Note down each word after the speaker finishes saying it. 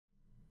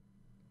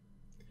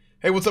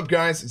Hey, what's up,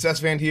 guys? It's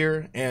S-Van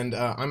here, and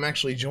I'm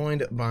actually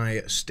joined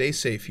by Stay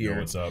Safe here. Yo,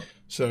 what's up?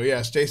 So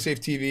yeah, Stay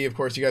Safe TV. Of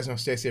course, you guys know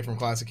Stay Safe from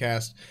Classic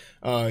Cast.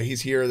 He's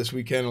here this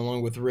weekend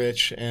along with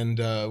Rich, and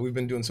we've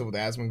been doing stuff with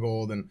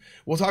Asmongold, and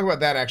we'll talk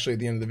about that actually at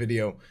the end of the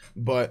video.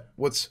 But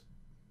what's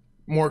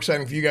more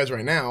exciting for you guys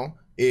right now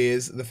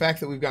is the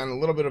fact that we've gotten a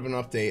little bit of an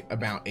update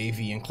about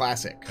AV and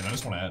Classic. And I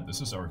just want to add, this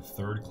is our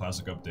third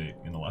Classic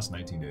update in the last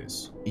 19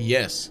 days.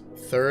 Yes,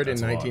 third in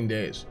 19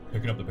 days.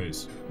 Picking up the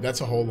pace. That's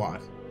a whole lot.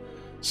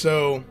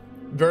 So,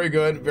 very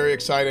good, very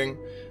exciting.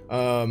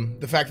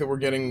 The fact that we're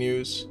getting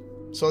news.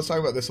 So let's talk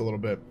about this a little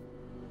bit.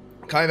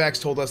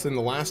 Kyvax told us in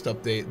the last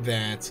update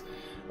that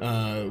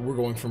we're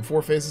going from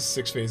 4 phases to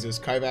 6 phases.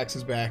 Kyvax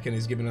is back and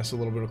he's given us a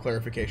little bit of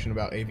clarification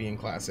about AV and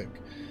Classic.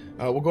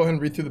 We'll go ahead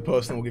and read through the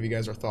post and we'll give you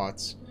guys our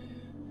thoughts.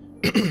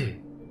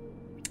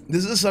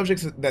 This is a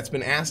subject that's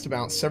been asked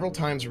about several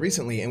times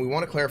recently, and we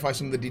want to clarify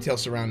some of the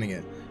details surrounding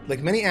it.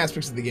 Like many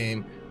aspects of the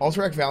game,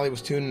 Alterac Valley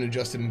was tuned and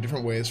adjusted in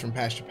different ways from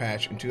patch to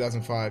patch in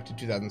 2005 to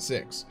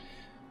 2006.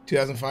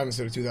 2005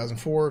 instead of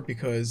 2004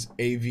 because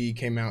AV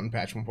came out in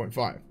patch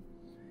 1.5.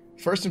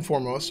 First and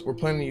foremost, we're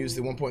planning to use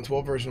the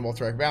 1.12 version of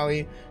Alterac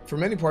Valley. For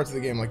many parts of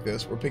the game like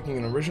this, we're picking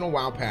an original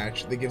WoW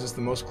patch that gives us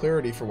the most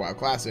clarity for WoW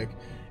Classic,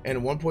 and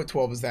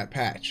 1.12 is that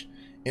patch.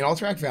 In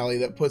Alterac Valley,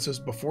 that puts us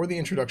before the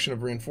introduction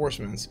of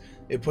reinforcements.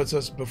 It puts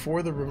us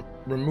before the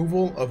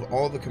removal of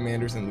all the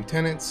commanders and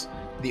lieutenants.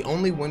 The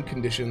only win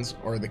conditions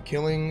are the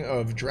killing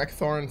of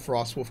Drekthar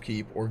Frostwolf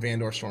Keep or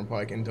Vandor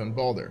Stormpike and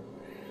Dunbalder.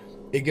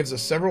 It gives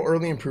us several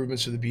early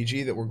improvements to the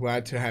BG that we're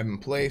glad to have in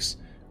place.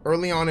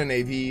 Early on in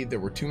AV, there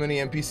were too many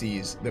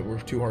NPCs that were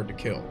too hard to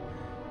kill.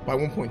 By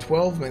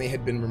 1.12, many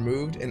had been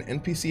removed and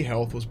NPC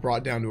health was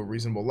brought down to a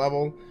reasonable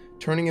level.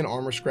 Turning in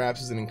armor scraps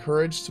is an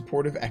encouraged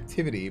supportive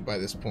activity by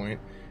this point.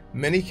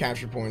 Many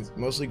capture points,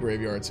 mostly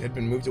graveyards, had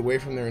been moved away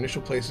from their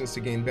initial placements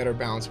to gain better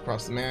balance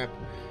across the map.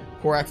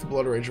 Korak the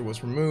Blood Rager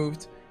was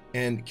removed,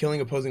 and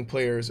killing opposing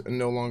players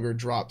no longer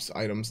drops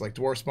items like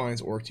dwarf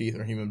spines, orc teeth,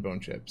 or human bone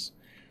chips.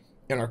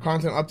 In our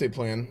content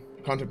plan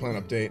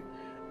update,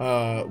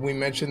 we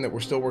mentioned that we're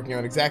still working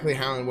out exactly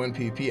how and when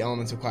PvP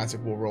elements of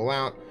Classic will roll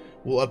out.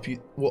 We'll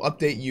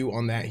update you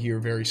on that here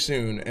very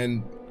soon,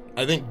 and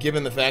I think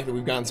given the fact that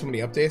we've gotten so many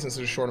updates in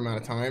such a short amount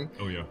of time,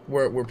 oh yeah,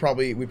 we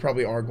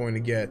probably are going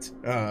to get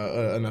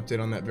an update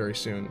on that very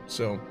soon.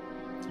 So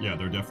yeah,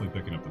 they're definitely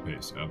picking up the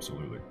pace.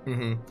 Absolutely.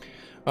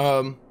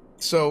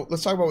 So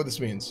let's talk about what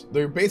this means.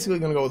 They're basically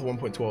going to go with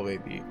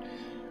 1.12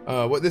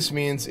 AP. What this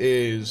means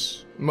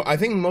is, I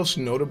think most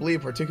notably,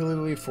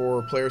 particularly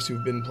for players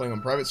who've been playing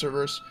on private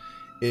servers,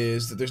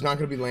 is that there's not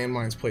going to be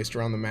landmines placed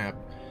around the map.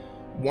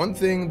 One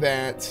thing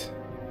that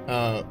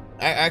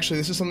actually,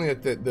 this is something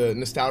that the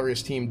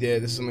Nostalrius team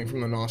did. This is something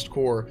from the Nost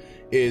core.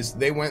 Is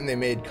they went and they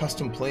made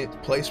custom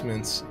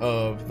placements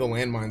of the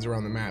landmines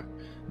around the map.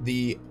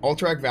 The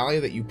Alterac Valley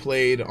that you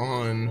played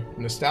on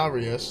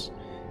Nostalrius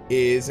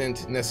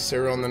isn't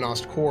necessarily on the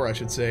Nost core, I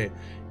should say,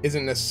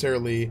 isn't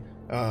necessarily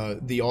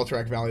the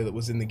Alterac Valley that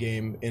was in the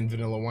game in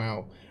Vanilla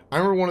WoW. I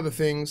remember one of the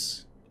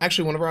things.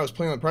 Actually, whenever I was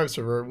playing on the private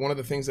server, one of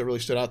the things that really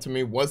stood out to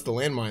me was the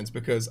landmines,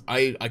 because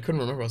I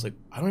couldn't remember. I was like,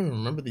 I don't even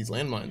remember these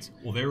landmines.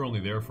 Well, they were only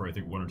there for, I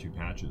think, 1 or 2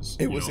 patches.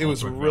 It was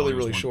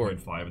really short.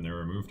 1.5, and they were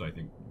removed, I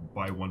think,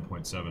 by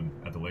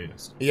 1.7 at the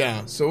latest.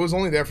 Yeah, so it was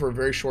only there for a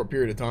very short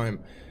period of time.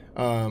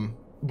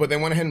 But they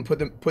went ahead and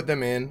put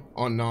them in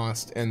on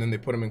Nost, and then they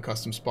put them in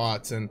custom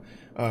spots. And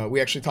we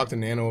actually talked to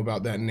Nano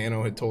about that, and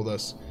Nano had told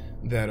us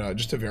that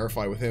just to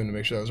verify with him to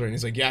make sure that was right. And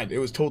he's like, yeah, it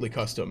was totally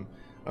custom.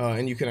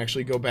 And you can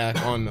actually go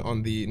back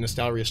on the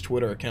Nostalrius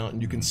Twitter account,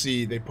 and you can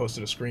see they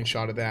posted a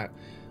screenshot of that.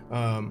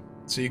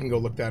 So you can go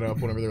look that up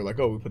whenever they're like,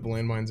 oh, we put the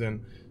landmines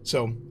in.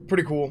 So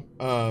pretty cool.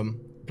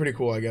 Pretty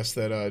cool, I guess,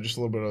 that just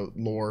a little bit of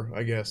lore,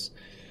 I guess.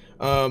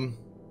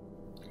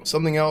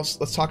 Something else,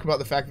 let's talk about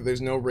the fact that there's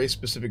no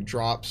race-specific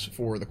drops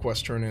for the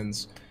quest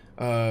turn-ins.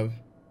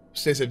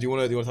 Stacey, do you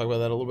want to talk about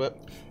that a little bit?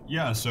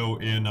 Yeah, so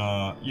in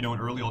in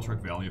early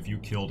Alterac Valley, if you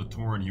killed a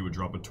Tauren, he would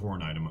drop a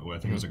Tauren item. I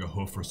think it was like a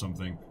hoof or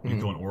something. You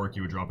kill an orc,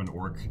 you would drop an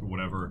orc,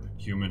 whatever.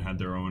 Human had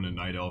their own, and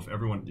night elf.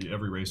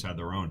 Every race had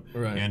their own.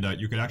 Right. And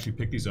you could actually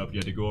pick these up. You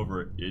had to go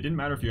over. It didn't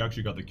matter if you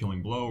actually got the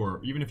killing blow,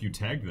 or even if you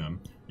tagged them,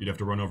 you'd have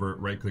to run over,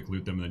 right-click,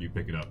 loot them, and then you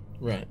pick it up.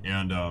 Right.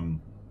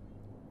 And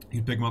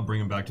you'd pick them up, bring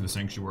them back to the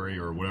sanctuary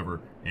or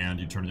whatever, and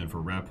you'd turn it in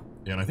for rep.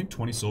 And I think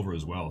 20 silver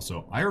as well.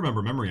 So I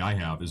remember, memory I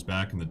have is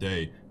back in the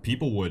day,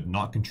 people would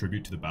not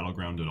contribute to the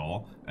battleground at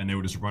all, and they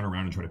would just run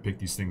around and try to pick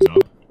these things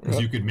up. Because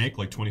you could make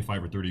like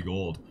 25 or 30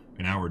 gold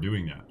an hour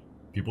doing that.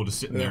 People just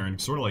sitting there and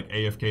sort of like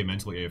AFK,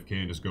 mentally AFK,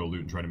 and just go loot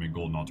and try to make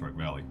gold in Alterac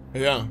Valley.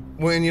 Yeah.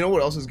 Well, and you know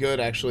what else is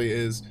good, actually,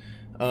 is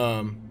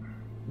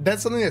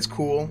that's something that's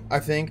cool, I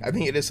think. I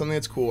think it is something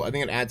that's cool. I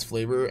think it adds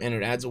flavor, and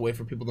it adds a way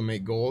for people to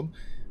make gold.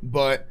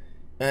 But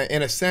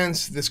in a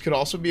sense, this could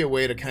also be a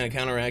way to kind of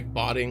counteract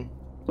botting.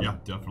 Yeah,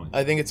 definitely.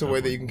 I think it's a way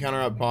that you can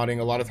counteract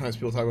botting. A lot of times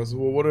people talk about,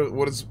 well,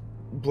 what is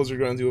Blizzard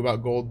going to do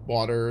about gold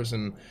botters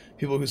and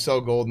people who sell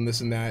gold and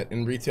this and that?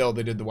 In retail,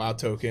 they did the WoW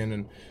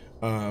token,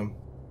 and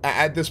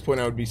at this point,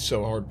 I would be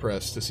so hard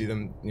pressed to see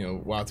them, you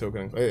know, WoW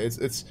tokening.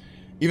 It's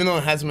even though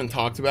it hasn't been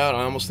talked about,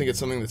 I almost think it's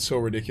something that's so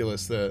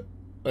ridiculous that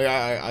like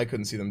I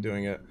couldn't see them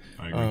doing it.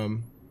 I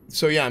agree.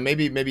 So yeah,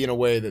 maybe in a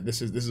way that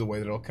this is a way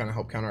that'll kind of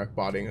help counteract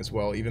botting as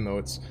well. Even though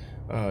it's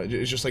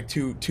just like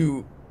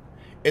too,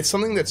 it's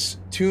something that's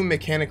too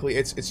mechanically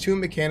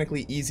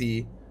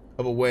easy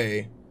of a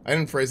way. I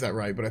didn't phrase that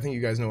right, but I think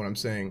you guys know what I'm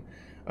saying.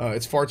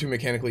 It's far too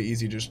mechanically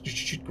easy. Just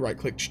right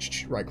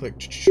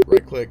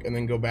click, and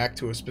then go back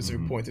to a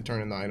specific point to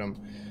turn in the item.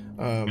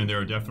 And there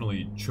are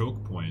definitely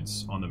choke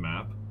points on the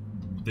map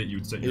that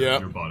you'd set your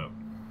bot up.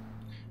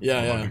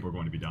 Yeah, a lot of people are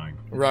going to be dying.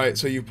 Right,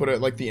 so you put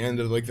it like the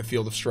end of like the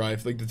Field of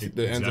Strife, like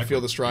the end of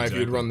Field of Strife.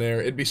 You'd run there.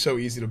 It'd be so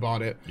easy to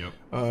bot it. Yep.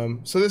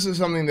 So this is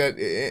something that,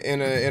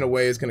 in a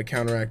way, is going to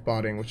counteract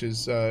botting,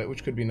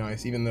 which could be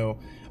nice. Even though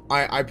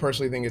I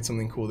personally think it's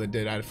something cool that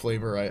did add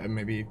flavor. I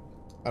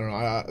don't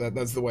know.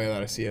 That's the way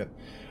that I see it.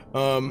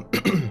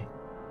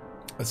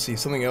 Let's see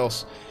something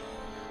else.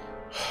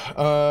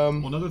 Well,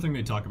 another thing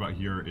they talk about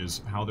here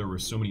is how there were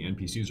so many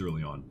NPCs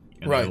early on.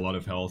 And they had a lot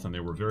of health, and they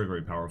were very,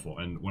 very powerful.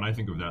 And when I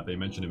think of that, they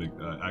mentioned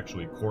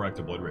actually Korak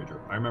the Blood Rager.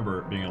 I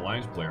remember being an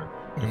Alliance player.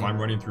 If I'm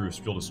running through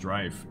Field of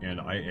Strife and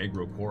I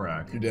aggro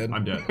Korak, you're dead.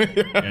 I'm dead.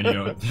 And you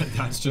know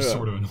that's just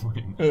sort of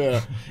annoying.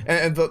 Yeah.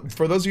 And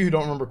for those of you who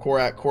don't remember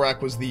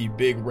Korak was the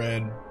big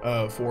red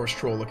forest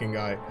troll looking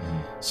guy.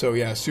 So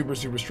yeah, super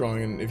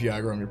strong. And if you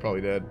aggro him, you're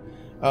probably dead.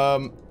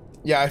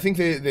 Yeah, I think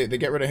they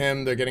get rid of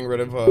him. They're getting rid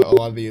of a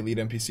lot of the elite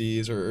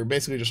NPCs, or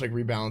basically just like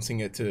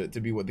rebalancing it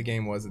to be what the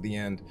game was at the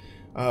end.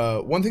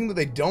 One thing that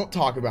they don't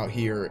talk about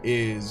here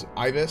is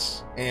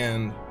Ibis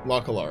and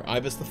Lakalar.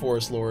 Ibis the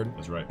Forest Lord.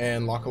 That's right.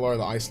 And Lakalar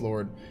the Ice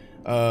Lord.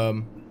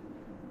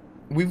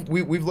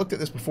 We've looked at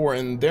this before,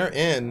 and they're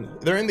in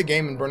the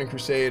game in Burning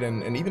Crusade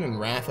and even in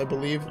Wrath, I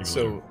believe.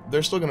 So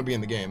they're still going to be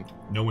in the game.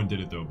 No one did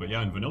it though, but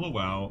yeah, in Vanilla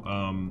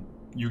WoW,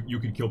 you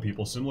could kill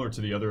people similar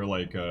to the other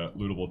like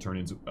lootable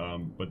turnings,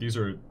 but these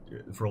are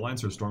for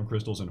Alliance or Storm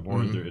Crystals and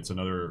Horde. It's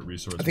another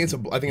resource. I think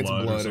it's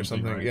blood or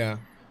something. Right? Yeah.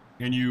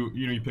 And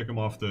you pick them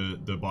off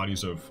the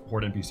bodies of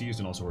Horde NPCs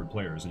and also Horde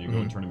players, and you go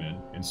and turn them in,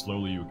 and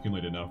slowly you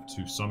accumulate enough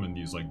to summon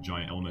these like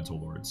giant elemental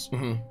lords,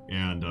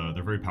 and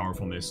they're very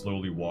powerful, and they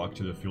slowly walk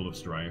to the Field of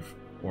Strife,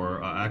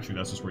 or actually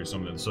that's just where you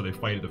summon them. So they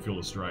fight at the Field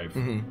of Strife,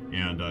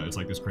 and it's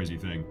like this crazy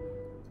thing.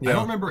 I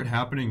don't remember it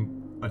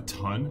happening a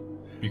ton,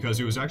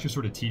 because it was actually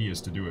sort of tedious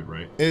to do it,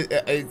 right?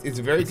 It's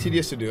very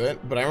tedious to do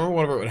it, but I remember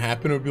whenever it would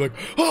happen, it would be like,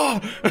 oh!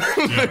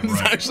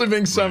 It's actually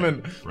being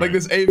summoned. Like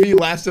this AV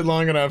lasted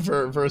long enough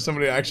for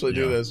somebody to actually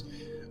do this.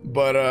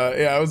 But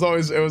yeah, it was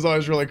always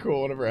really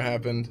cool whenever it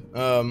happened.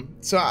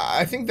 So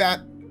I think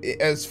that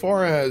as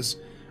far as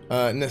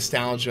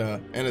nostalgia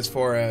and as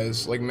far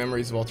as like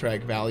memories of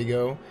Alterac Valley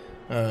go,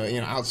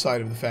 you know, outside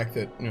of the fact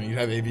that, you know, you'd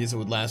have AVs that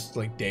would last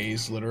like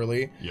days,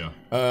 literally. Yeah.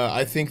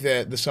 I think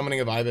that the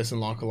summoning of Ibis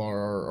and Lakalar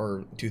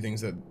are two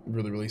things that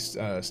really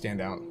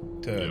stand out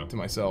to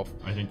myself.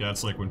 I think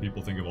that's like when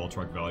people think of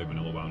Alterac Valley,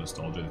 Vanilla WoW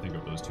nostalgia, they think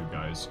of those two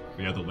guys.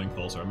 We had the link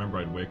also. I remember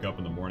I'd wake up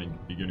in the morning,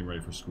 be getting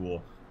ready for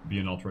school, be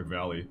in Alterac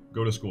Valley,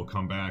 go to school,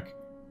 come back,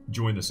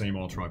 join the same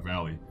Alterac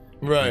Valley.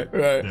 Right.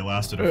 They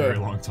lasted a very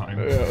long time.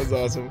 Yeah, it was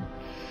awesome.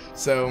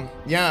 So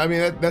yeah, I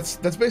mean that's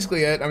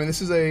basically it. I mean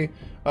this is a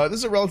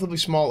relatively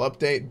small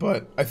update,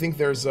 but I think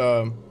there's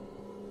a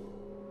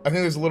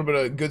little bit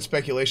of good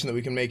speculation that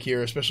we can make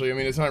here. Especially, I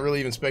mean, it's not really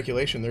even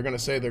speculation. They're going to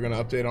say they're going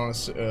to update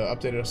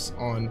us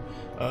on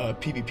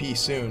PvP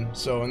soon.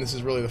 So, and this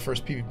is really the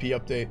first PvP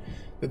update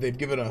that they've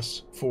given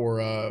us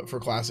for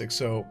Classic.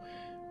 So,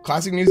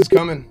 Classic news is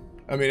coming.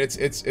 I mean,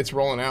 it's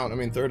rolling out. I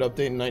mean, third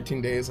update in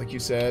 19 days, like you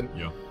said.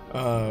 Yeah.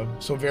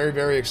 So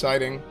very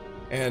exciting.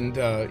 And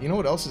you know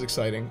what else is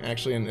exciting,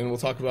 actually, and we'll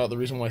talk about the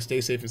reason why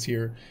Stay Safe is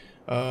here.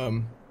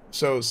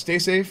 So Stay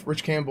Safe,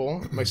 Rich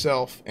Campbell,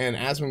 myself, and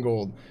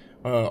Asmongold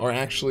are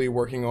actually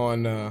working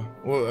on.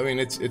 Well, I mean,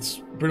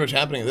 it's pretty much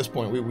happening at this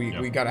point.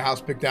 We got a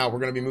house picked out. We're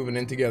going to be moving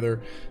in together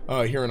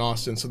here in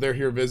Austin. So they're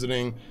here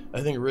visiting.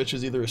 I think Rich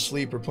is either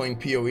asleep or playing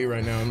PoE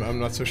right now. I'm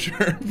not so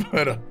sure,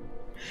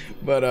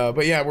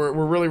 but yeah, we're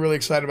really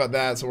excited about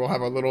that. So we'll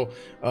have our little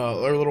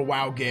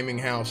WoW gaming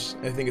house.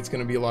 I think it's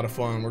going to be a lot of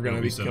fun. We're going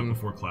to be set up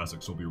before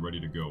Classic, so we'll be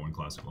ready to go when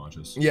Classic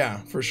launches. Yeah,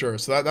 for sure.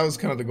 So that was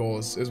kind of the goal.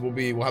 Is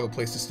we'll have a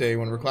place to stay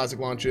whenever Classic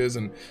launches,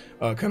 and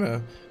kind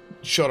of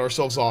shut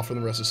ourselves off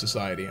from the rest of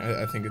society.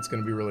 I think it's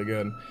going to be really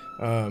good.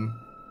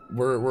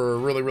 We're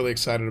really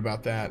excited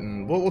about that,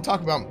 and we'll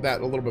talk about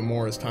that a little bit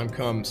more as time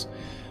comes.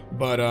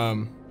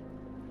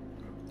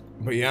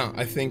 But yeah,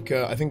 I think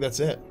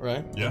that's it,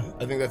 right? Yeah.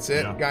 I think that's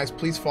it. Yeah. Guys,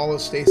 please follow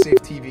Stay Safe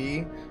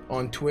TV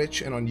on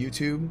Twitch and on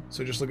YouTube.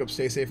 So just look up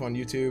Stay Safe on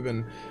YouTube,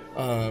 and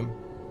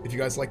if you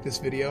guys like this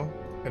video,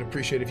 I'd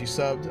appreciate if you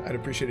subbed. I'd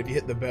appreciate if you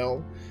hit the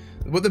bell.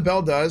 What the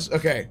bell does,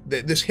 okay,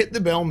 this hit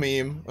the bell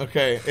meme,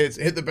 okay, it's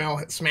hit the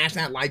bell, smash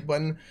that like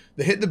button.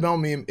 The hit the bell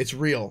meme, it's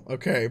real,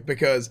 okay,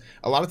 because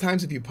a lot of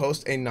times if you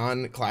post a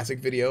non-classic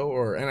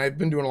video, and I've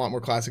been doing a lot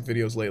more classic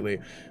videos lately,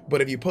 but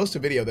if you post a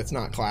video that's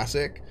not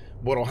classic,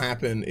 what'll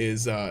happen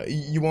is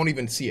you won't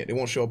even see it. It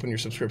won't show up in your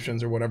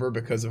subscriptions or whatever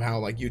because of how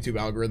like YouTube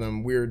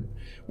algorithm, weird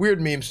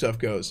meme stuff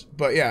goes.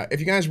 But yeah, if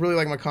you guys really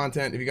like my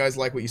content, if you guys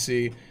like what you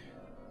see,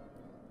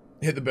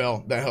 hit the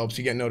bell. That helps.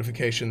 You get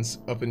notifications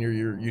up in your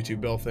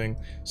YouTube bell thing.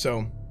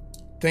 So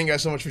thank you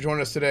guys so much for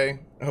joining us today.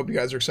 I hope you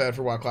guys are excited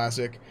for WoW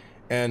Classic.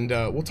 And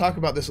we'll talk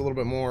about this a little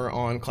bit more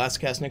on Classic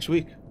Cast next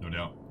week. No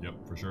doubt.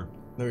 Yep, for sure.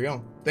 There we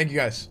go. Thank you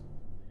guys.